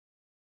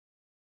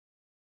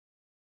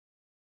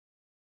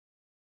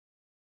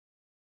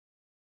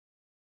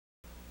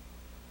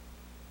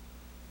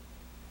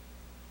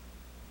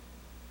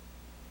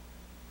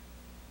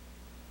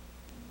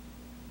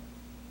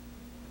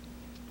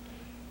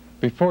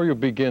Before you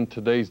begin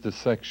today's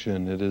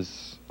dissection, it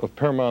is of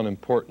paramount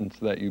importance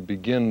that you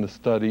begin the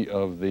study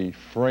of the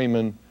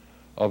foramen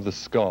of the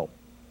skull.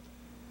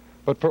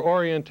 But for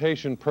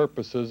orientation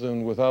purposes,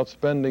 and without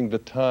spending the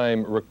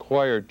time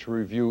required to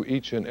review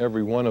each and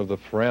every one of the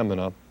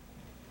foramina,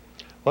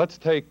 let's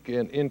take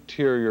an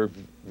interior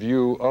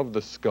view of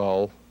the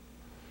skull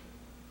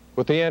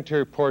with the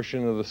anterior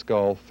portion of the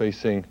skull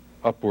facing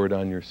upward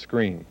on your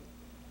screen.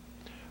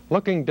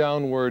 Looking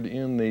downward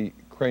in the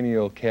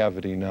cranial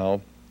cavity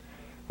now,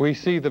 we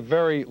see the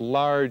very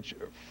large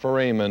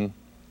foramen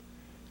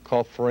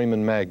called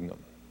foramen magnum.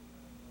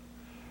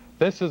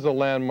 This is a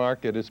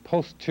landmark. It is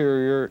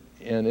posterior,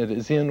 and it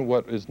is in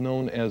what is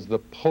known as the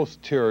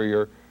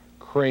posterior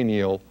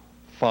cranial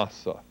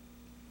fossa.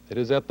 It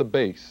is at the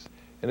base,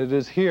 and it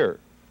is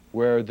here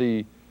where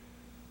the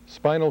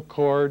spinal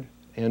cord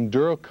and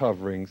dura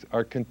coverings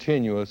are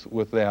continuous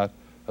with that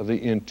of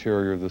the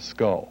interior of the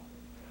skull.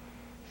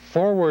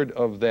 Forward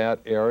of that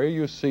area,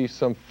 you see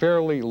some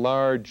fairly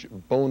large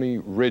bony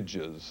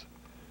ridges.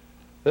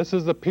 This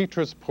is the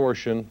petrous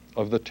portion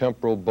of the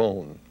temporal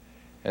bone,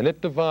 and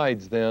it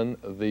divides then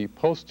the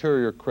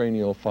posterior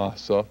cranial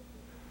fossa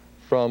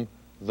from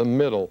the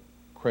middle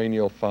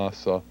cranial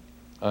fossa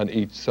on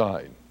each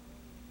side.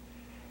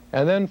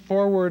 And then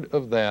forward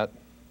of that,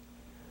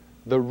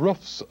 the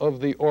roofs of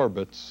the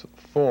orbits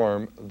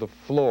form the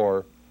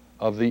floor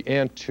of the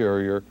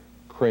anterior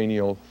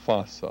cranial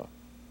fossa.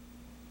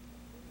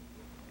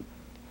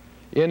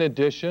 In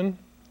addition,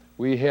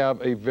 we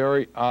have a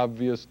very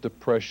obvious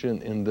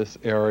depression in this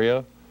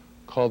area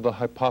called the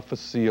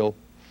hypophyseal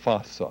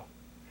fossa.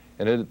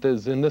 And it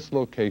is in this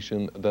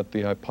location that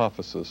the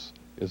hypophysis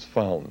is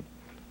found.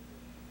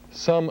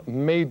 Some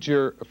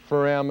major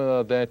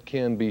foramina that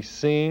can be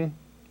seen,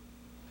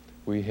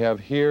 we have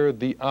here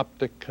the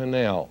optic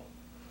canal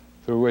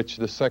through which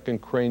the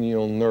second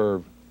cranial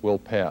nerve will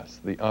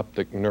pass, the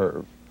optic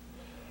nerve.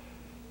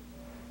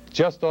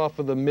 Just off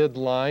of the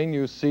midline,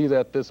 you see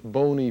that this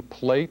bony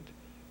plate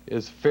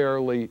is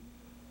fairly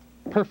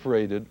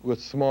perforated with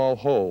small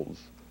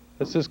holes.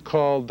 This is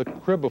called the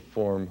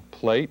cribriform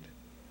plate,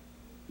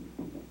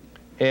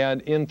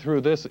 and in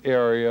through this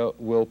area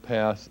will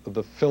pass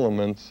the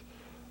filaments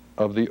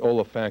of the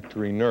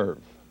olfactory nerve.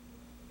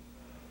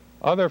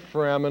 Other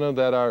foramina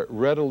that are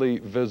readily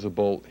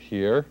visible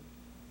here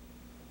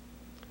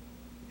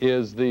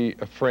is the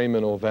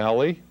foramen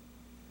ovale,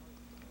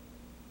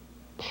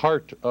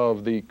 part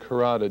of the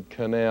carotid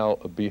canal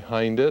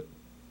behind it,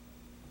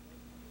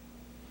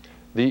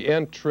 the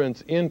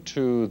entrance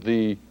into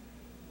the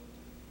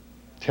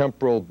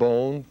temporal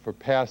bone for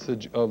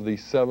passage of the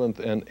 7th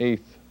and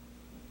 8th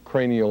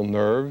cranial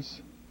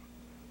nerves.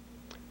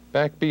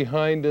 Back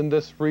behind in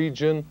this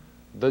region,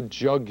 the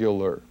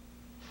jugular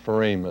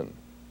foramen.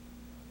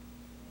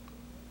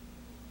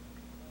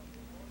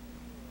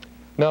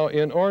 Now,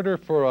 in order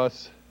for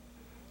us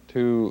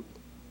to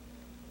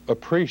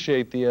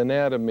appreciate the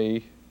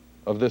anatomy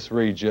of this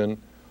region,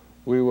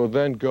 we will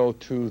then go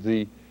to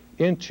the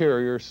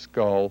interior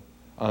skull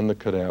on the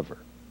cadaver.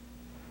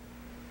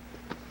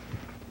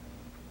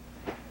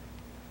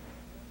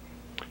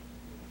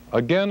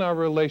 Again, our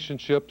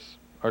relationships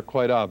are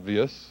quite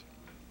obvious.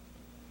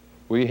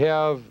 We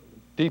have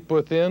deep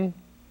within,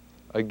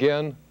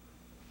 again,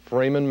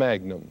 foramen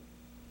magnum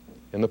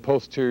in the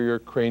posterior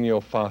cranial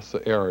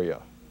fossa area.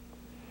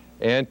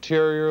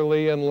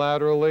 Anteriorly and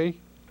laterally,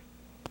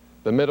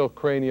 the middle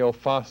cranial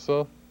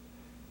fossa,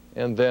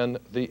 and then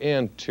the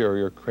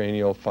anterior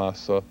cranial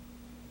fossa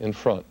in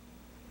front.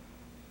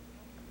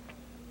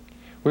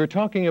 We were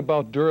talking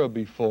about dura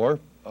before,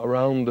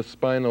 around the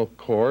spinal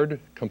cord,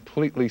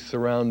 completely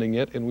surrounding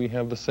it, and we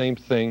have the same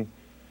thing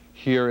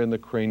here in the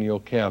cranial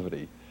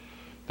cavity.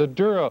 The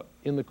dura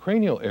in the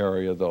cranial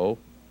area, though,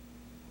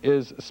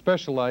 is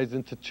specialized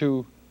into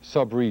two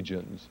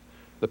subregions.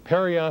 The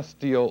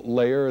periosteal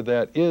layer,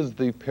 that is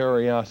the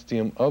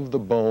periosteum of the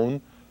bone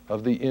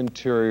of the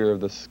interior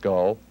of the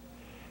skull,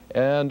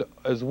 and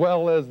as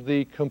well as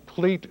the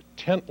complete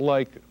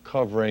tent-like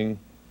covering,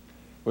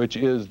 which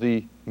is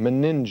the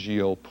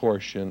meningeal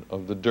portion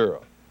of the dura.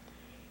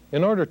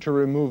 In order to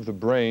remove the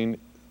brain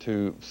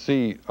to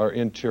see our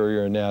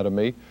interior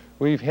anatomy,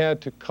 we've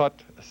had to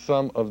cut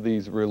some of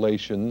these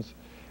relations.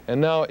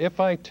 And now if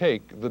I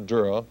take the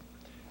dura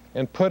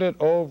and put it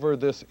over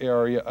this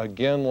area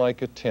again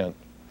like a tent,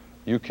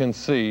 you can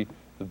see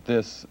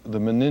the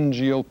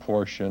meningeal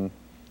portion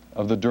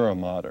of the dura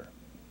mater.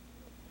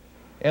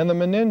 And the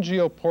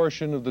meningeal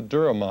portion of the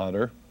dura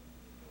mater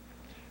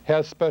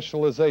has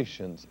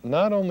specializations,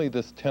 not only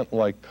this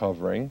tent-like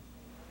covering,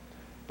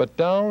 but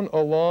down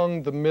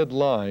along the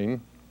midline,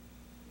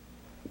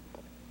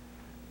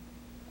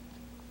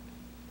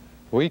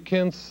 we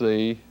can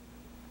see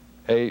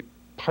a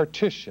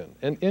partition,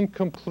 an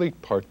incomplete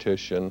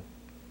partition,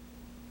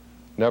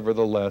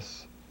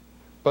 nevertheless,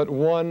 but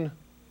one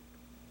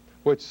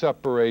which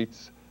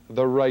separates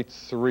the right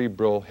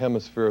cerebral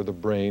hemisphere of the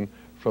brain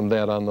from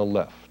that on the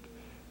left.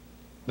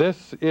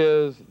 This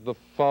is the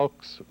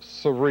falx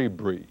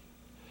cerebri.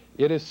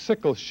 It is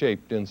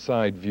sickle-shaped in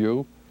side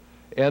view,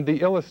 And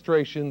the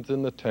illustrations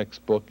in the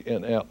textbook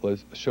and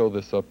atlas show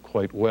this up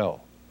quite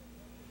well.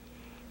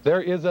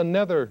 There is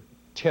another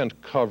tent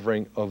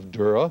covering of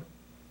dura,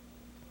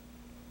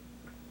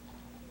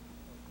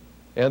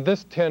 and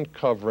this tent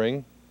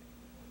covering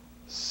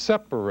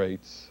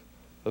separates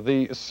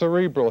the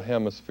cerebral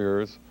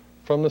hemispheres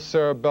from the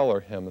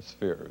cerebellar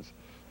hemispheres,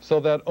 so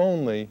that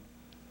only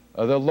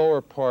the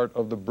lower part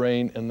of the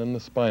brain and then the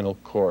spinal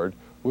cord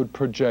would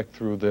project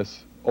through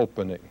this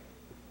opening.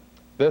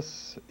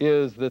 This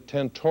is the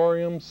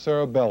tentorium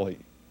cerebelli,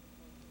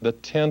 the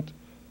tent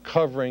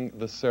covering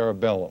the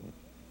cerebellum.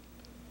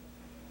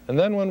 And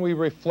then when we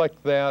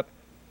reflect that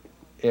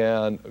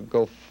and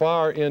go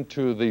far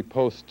into the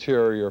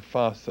posterior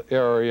fossa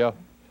area,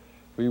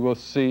 we will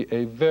see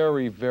a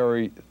very,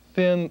 very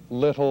thin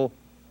little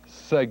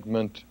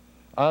segment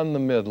on the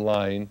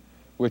midline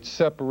which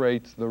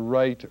separates the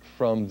right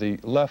from the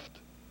left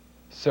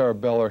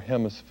cerebellar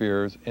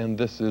hemispheres, and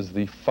this is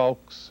the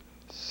falx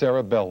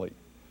cerebelli.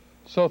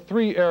 So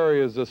 3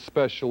 areas of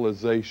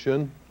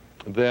specialization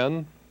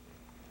then: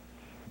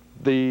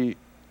 the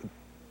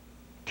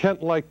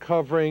tent-like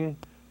covering,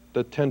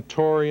 the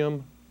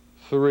tentorium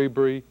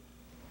cerebri,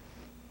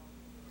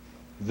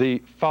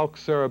 the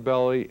falx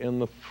cerebelli,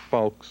 and the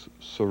falx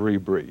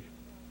cerebri.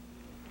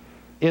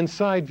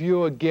 Inside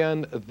view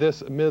again,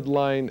 this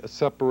midline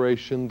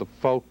separation, the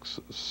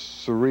falx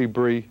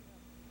cerebri,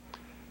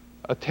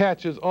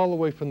 attaches all the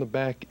way from the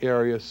back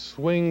area,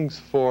 swings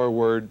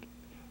forward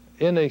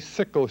in a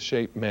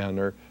sickle-shaped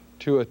manner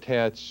to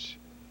attach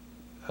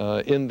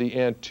in the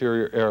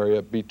anterior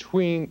area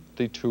between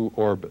the 2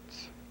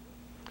 orbits.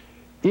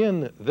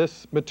 In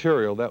this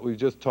material that we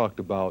just talked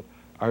about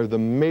are the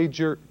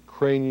major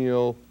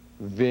cranial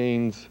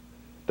veins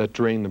that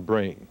drain the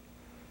brain.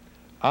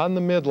 On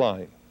the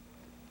midline,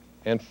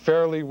 and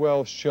fairly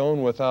well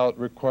shown without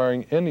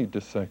requiring any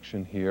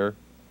dissection here,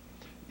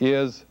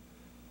 is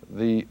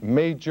the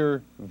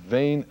major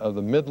vein of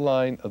the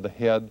midline of the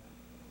head,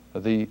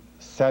 the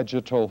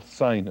sagittal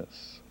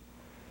sinus.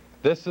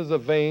 This is a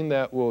vein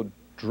that will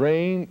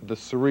drain the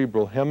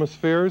cerebral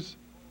hemispheres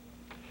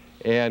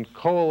and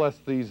coalesce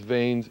these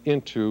veins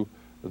into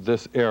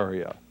this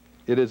area.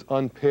 It is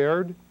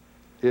unpaired.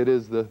 It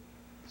is the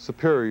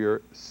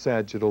superior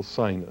sagittal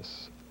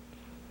sinus.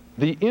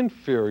 The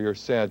inferior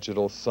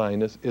sagittal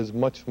sinus is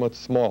much, much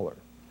smaller.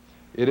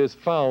 It is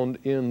found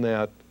in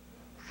that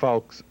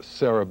falx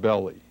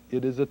cerebelli.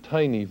 It is a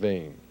tiny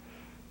vein.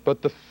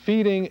 But the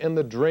feeding and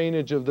the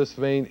drainage of this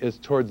vein is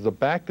towards the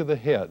back of the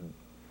head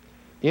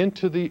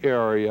into the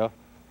area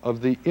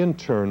of the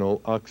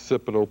internal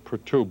occipital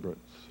protuberance.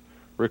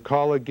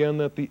 Recall again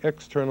that the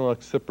external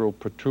occipital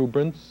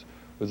protuberance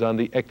was on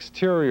the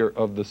exterior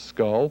of the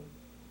skull.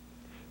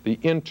 The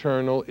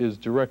internal is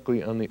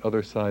directly on the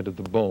other side of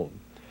the bone.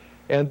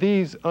 And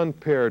these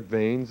unpaired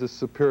veins, the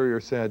superior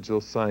sagittal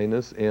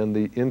sinus and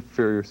the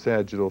inferior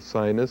sagittal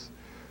sinus,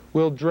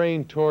 will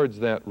drain towards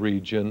that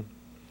region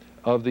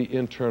of the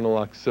internal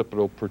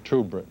occipital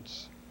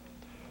protuberance.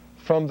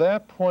 From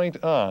that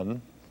point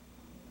on,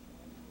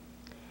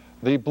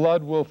 the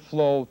blood will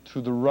flow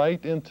to the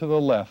right and to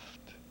the left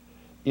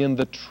in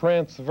the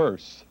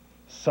transverse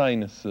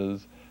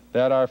sinuses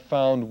that are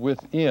found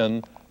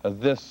within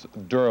this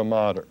dura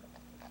mater.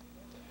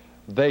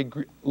 They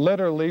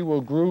literally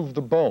will groove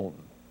the bone.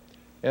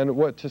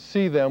 And to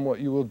see them, what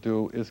you will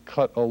do is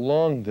cut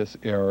along this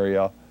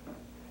area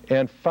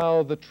and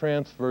follow the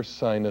transverse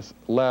sinus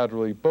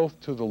laterally, both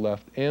to the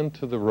left and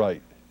to the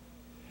right.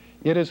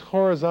 It is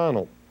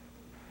horizontal,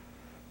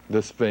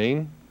 this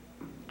vein.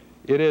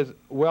 It is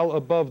well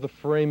above the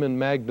foramen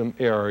magnum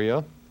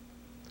area,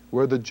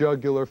 where the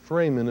jugular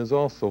foramen is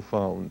also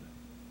found.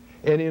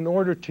 And in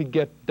order to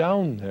get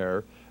down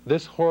there,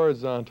 this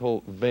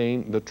horizontal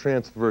vein, the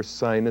transverse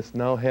sinus,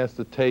 now has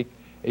to take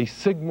a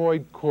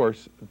sigmoid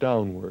course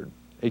downward,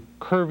 a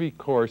curvy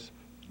course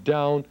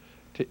down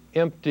to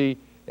empty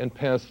and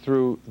pass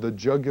through the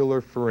jugular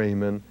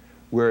foramen,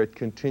 where it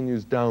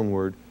continues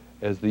downward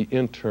as the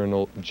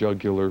internal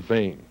jugular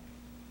vein.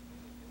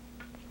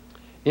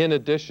 In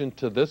addition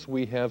to this,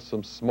 we have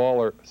some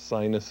smaller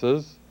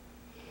sinuses,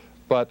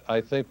 but I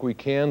think we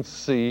can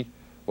see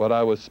what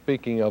I was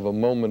speaking of a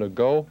moment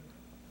ago.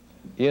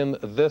 In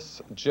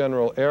this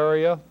general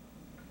area,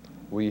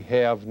 we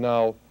have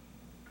now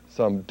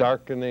some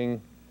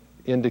darkening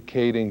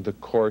indicating the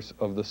course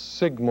of the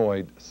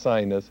sigmoid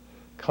sinus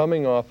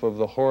coming off of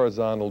the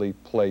horizontally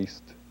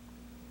placed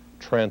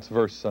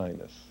transverse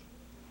sinus.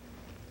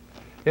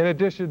 In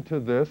addition to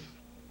this,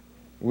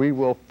 we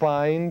will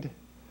find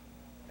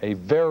a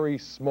very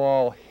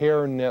small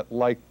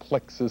hairnet-like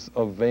plexus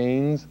of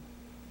veins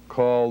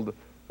called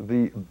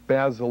the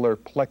basilar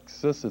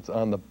plexus. It's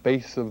on the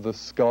base of the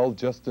skull,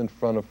 just in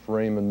front of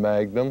foramen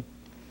magnum.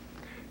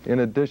 In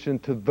addition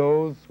to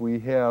those, we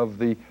have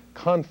the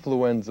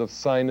confluence of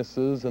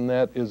sinuses, and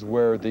that is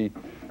where the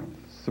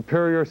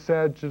superior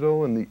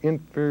sagittal and the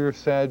inferior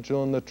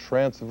sagittal and the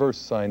transverse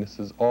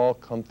sinuses all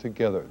come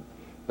together.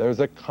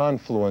 There's a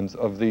confluence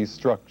of these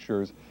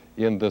structures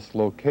in this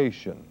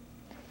location.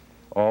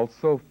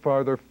 Also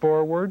farther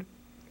forward,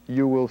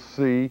 you will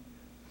see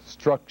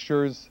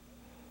structures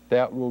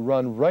that will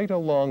run right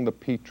along the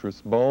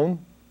petrous bone.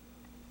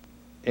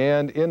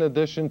 And in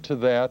addition to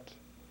that,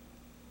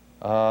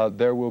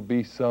 there will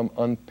be some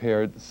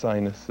unpaired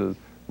sinuses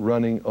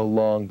running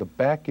along the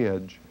back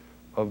edge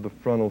of the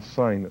frontal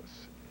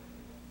sinus.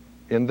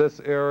 In this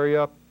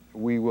area,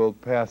 we will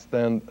pass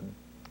then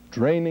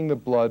draining the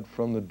blood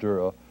from the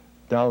dura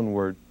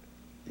downward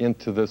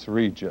into this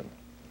region.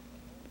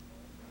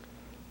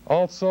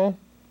 Also,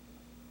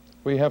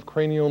 we have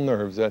cranial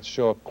nerves that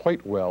show up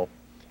quite well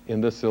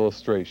in this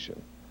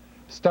illustration.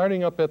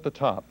 Starting up at the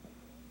top,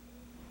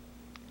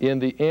 in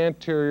the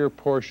anterior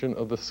portion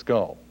of the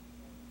skull,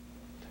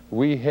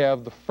 we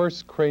have the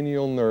first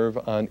cranial nerve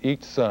on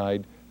each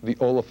side, the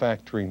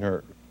olfactory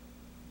nerve.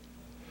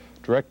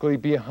 Directly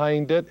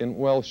behind it, and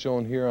well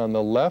shown here on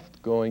the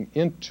left, going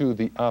into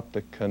the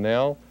optic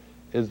canal,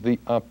 is the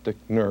optic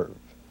nerve.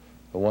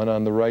 The one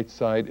on the right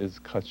side is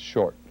cut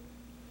short.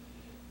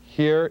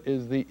 Here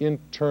is the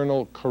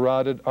internal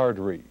carotid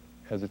artery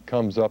as it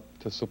comes up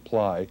to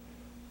supply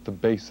the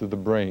base of the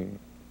brain.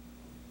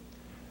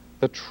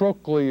 The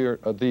trochlear,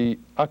 the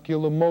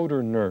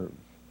oculomotor nerve,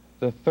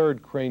 the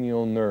third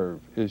cranial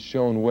nerve, is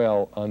shown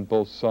well on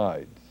both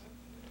sides.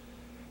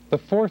 The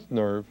fourth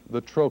nerve,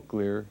 the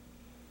trochlear,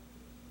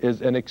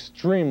 is an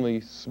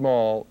extremely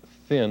small,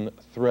 thin,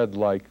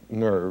 thread-like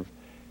nerve,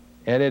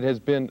 and it has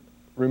been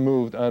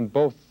removed on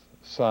both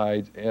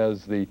sides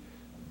as the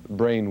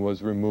brain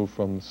was removed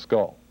from the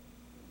skull.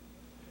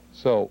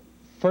 So,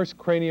 first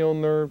cranial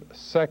nerve,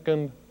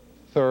 second,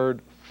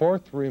 third,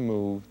 fourth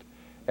removed,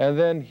 and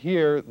then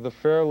here the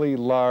fairly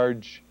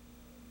large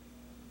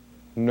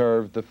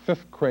nerve, the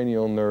fifth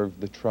cranial nerve,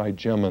 the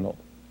trigeminal.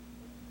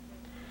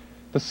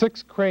 The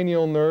sixth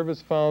cranial nerve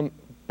is found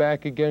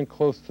back again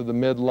close to the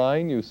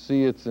midline. You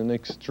see it's an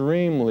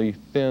extremely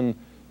thin,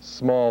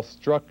 small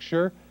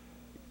structure.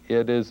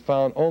 It is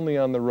found only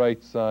on the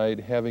right side,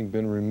 having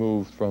been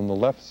removed from the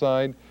left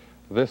side.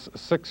 This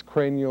sixth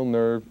cranial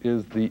nerve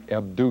is the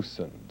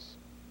abducens.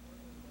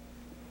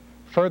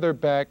 Further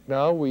back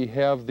now, we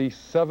have the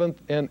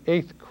seventh and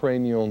eighth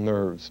cranial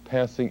nerves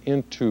passing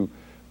into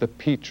the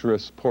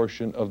petrous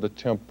portion of the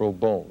temporal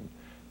bone.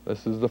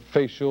 This is the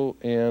facial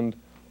and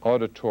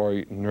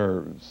auditory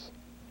nerves.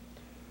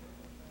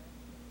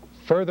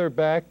 Further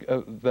back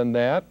than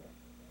that,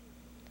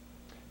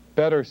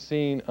 better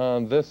seen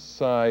on this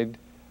side,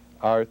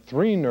 are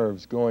three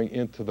nerves going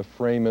into the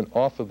foramen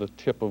off of the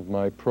tip of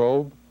my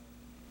probe.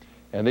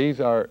 And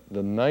these are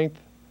the 9th,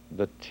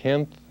 the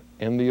 10th,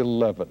 and the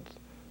 11th.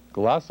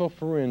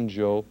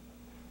 Glossopharyngeal,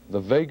 the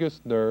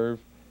vagus nerve,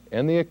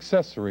 and the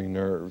accessory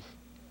nerve.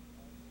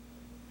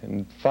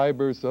 And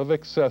fibers of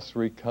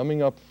accessory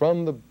coming up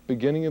from the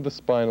beginning of the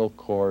spinal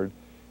cord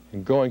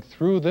and going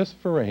through this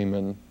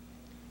foramen.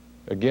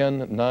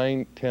 Again,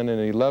 9, 10,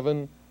 and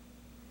 11,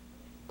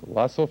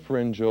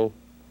 glossopharyngeal,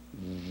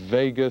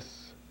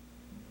 vagus,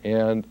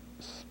 and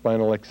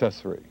spinal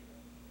accessory.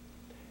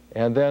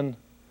 And then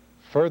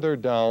further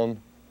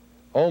down,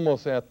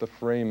 almost at the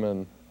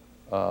foramen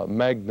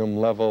magnum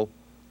level,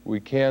 we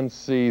can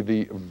see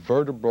the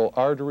vertebral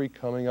artery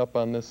coming up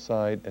on this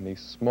side and a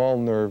small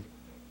nerve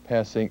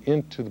passing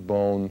into the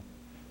bone.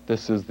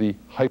 This is the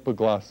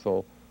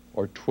hypoglossal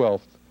or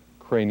 12th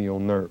cranial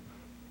nerve.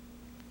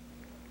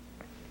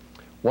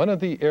 One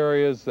of the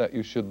areas that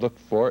you should look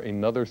for,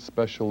 another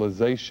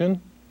specialization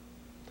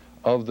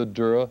of the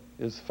dura,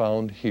 is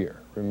found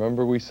here.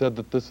 Remember we said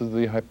that this is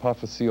the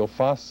hypophyseal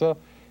fossa,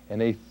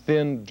 and a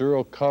thin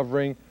dural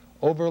covering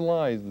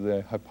overlies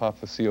the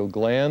hypophyseal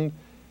gland,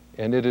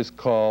 and it is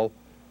called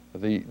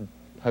the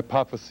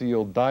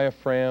hypophyseal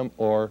diaphragm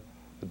or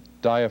the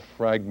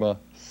diaphragma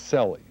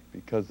celli,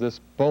 because this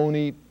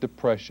bony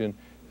depression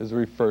is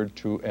referred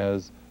to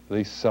as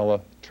the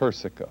sella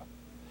turcica.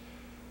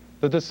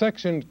 The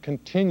dissection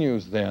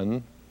continues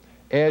then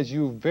as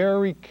you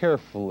very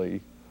carefully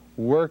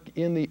work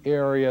in the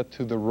area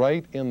to the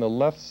right and the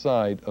left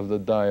side of the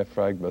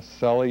diaphragma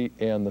celli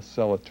and the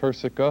sella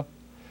turcica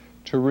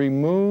to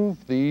remove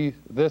the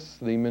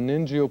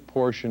meningeal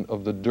portion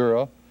of the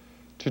dura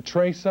to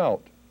trace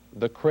out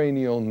the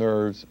cranial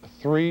nerves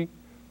 3,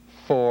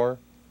 4,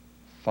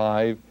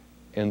 5,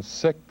 and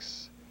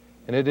 6.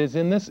 And it is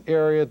in this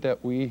area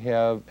that we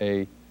have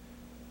a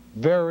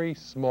very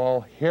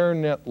small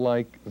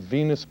hairnet-like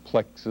venous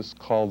plexus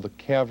called the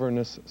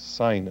cavernous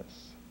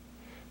sinus.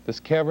 This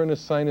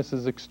cavernous sinus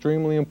is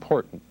extremely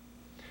important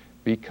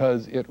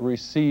because it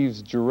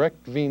receives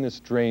direct venous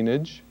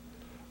drainage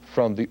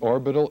from the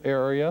orbital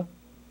area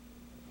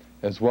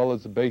as well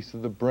as the base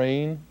of the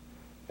brain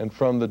and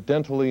from the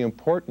dentally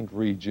important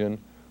region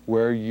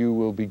where you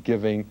will be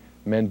giving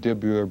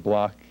mandibular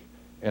block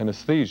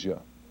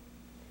anesthesia.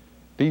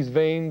 These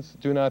veins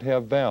do not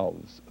have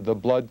valves. The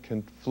blood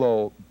can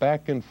flow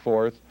back and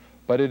forth,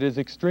 but it is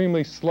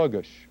extremely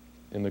sluggish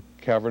in the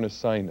cavernous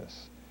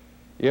sinus.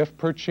 If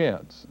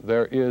perchance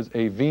there is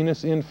a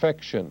venous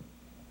infection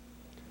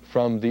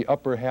from the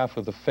upper half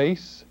of the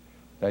face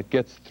that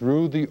gets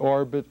through the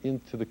orbit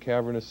into the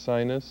cavernous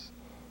sinus,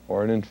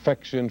 or an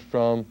infection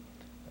from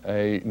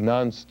a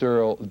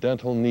non-sterile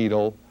dental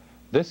needle,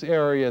 this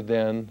area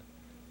then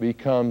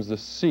becomes the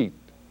seat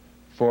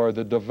for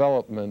the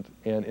development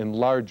and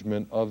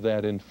enlargement of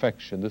that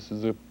infection. This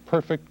is a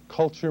perfect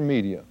culture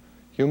media,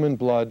 human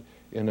blood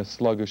in a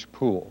sluggish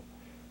pool.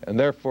 And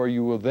therefore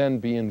you will then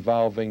be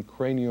involving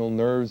cranial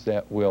nerves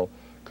that will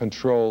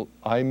control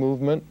eye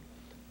movement,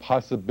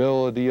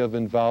 possibility of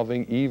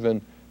involving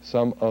even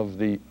some of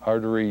the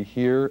artery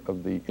here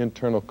of the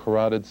internal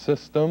carotid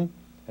system,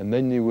 and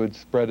then you would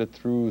spread it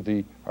through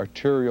the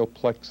arterial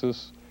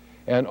plexus,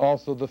 and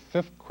also the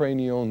fifth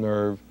cranial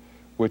nerve,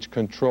 which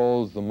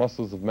controls the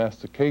muscles of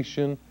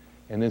mastication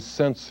and is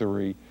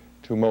sensory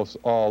to most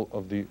all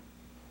of the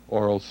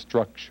oral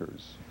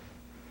structures.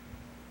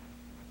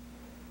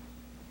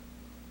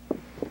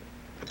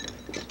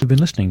 You've been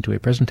listening to a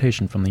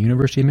presentation from the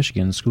University of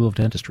Michigan School of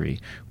Dentistry,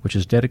 which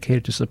is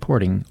dedicated to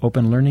supporting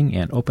open learning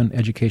and open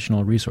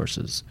educational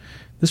resources.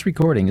 This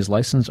recording is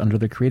licensed under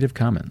the Creative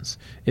Commons.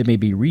 It may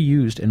be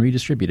reused and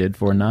redistributed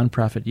for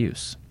nonprofit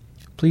use.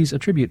 Please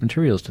attribute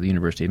materials to the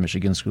University of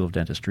Michigan School of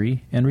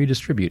Dentistry and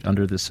redistribute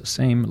under this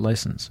same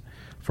license.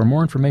 For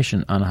more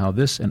information on how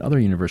this and other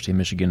University of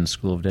Michigan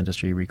School of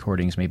Dentistry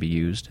recordings may be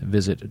used,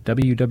 visit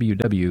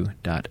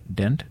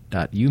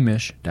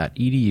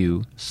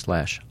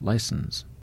www.dent.umich.edu/license.